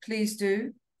 please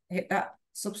do hit that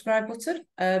subscribe button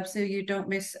so you don't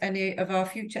miss any of our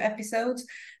future episodes,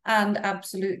 and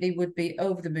absolutely would be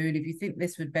over the moon if you think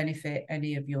this would benefit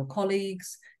any of your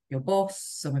colleagues, your boss,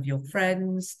 some of your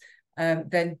friends,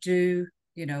 then do,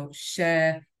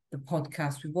 share the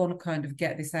podcast. We want to kind of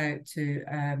get this out to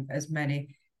as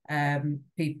many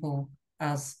people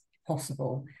as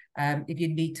possible. If you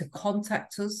need to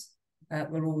contact us,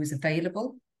 we're always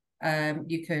available.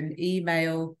 You can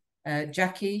email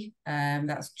Jacqui,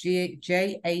 that's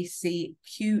Jacqui,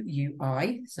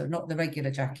 so not the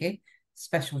regular Jacqui,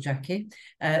 special Jacqui,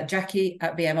 Jacqui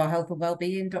at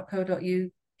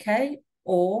bmrhealthandwellbeing.co.uk,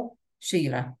 or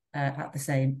Sheila at the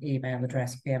same email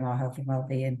address,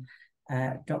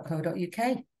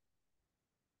 bmrhealthandwellbeing.co.uk.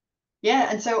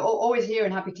 Yeah, and so always here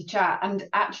and happy to chat. And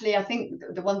actually, I think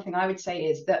the one thing I would say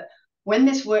is that when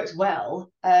this works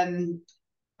well,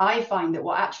 I find that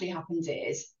what actually happens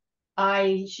is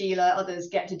I, Sheila, others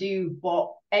get to do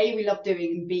what A, we love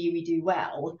doing, and B, we do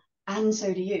well, and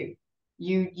so do you.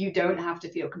 You don't have to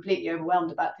feel completely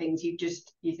overwhelmed about things. You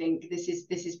think this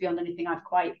is beyond anything I've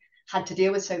quite had to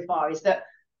deal with so far. But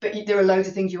there are loads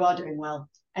of things you are doing well.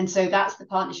 And so that's the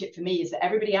partnership for me, is that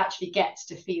everybody actually gets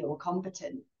to feel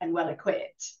competent and well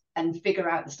equipped and figure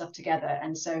out the stuff together.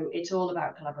 And so it's all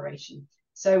about collaboration.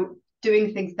 So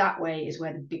doing things that way is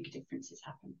where the big differences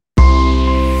happen.